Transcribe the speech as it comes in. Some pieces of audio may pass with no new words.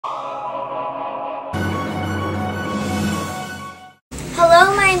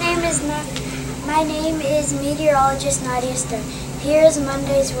My name is meteorologist Nadia Stern. Here is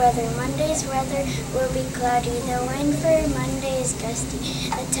Monday's weather. Monday's weather will be cloudy. The wind for Monday is gusty.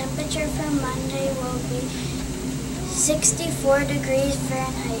 The temperature for Monday will be 64 degrees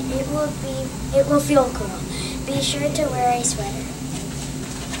Fahrenheit. It will feel cool. Be sure to wear a sweater.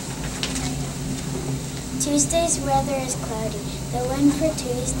 Tuesday's weather is cloudy. The wind for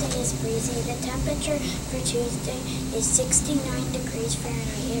Tuesday is breezy. The temperature for Tuesday is 69 degrees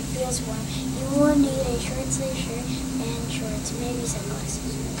Fahrenheit. It feels warm. You will need a short sleeve shirt and shorts, maybe sunglasses.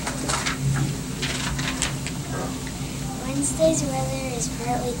 Wednesday's weather is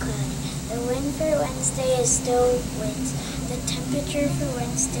partly cloudy. The wind for Wednesday is still winds. The temperature for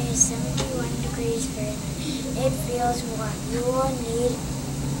Wednesday is 71 degrees Fahrenheit. It feels warm. You will need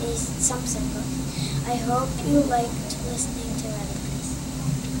some sunglasses. I hope you liked listening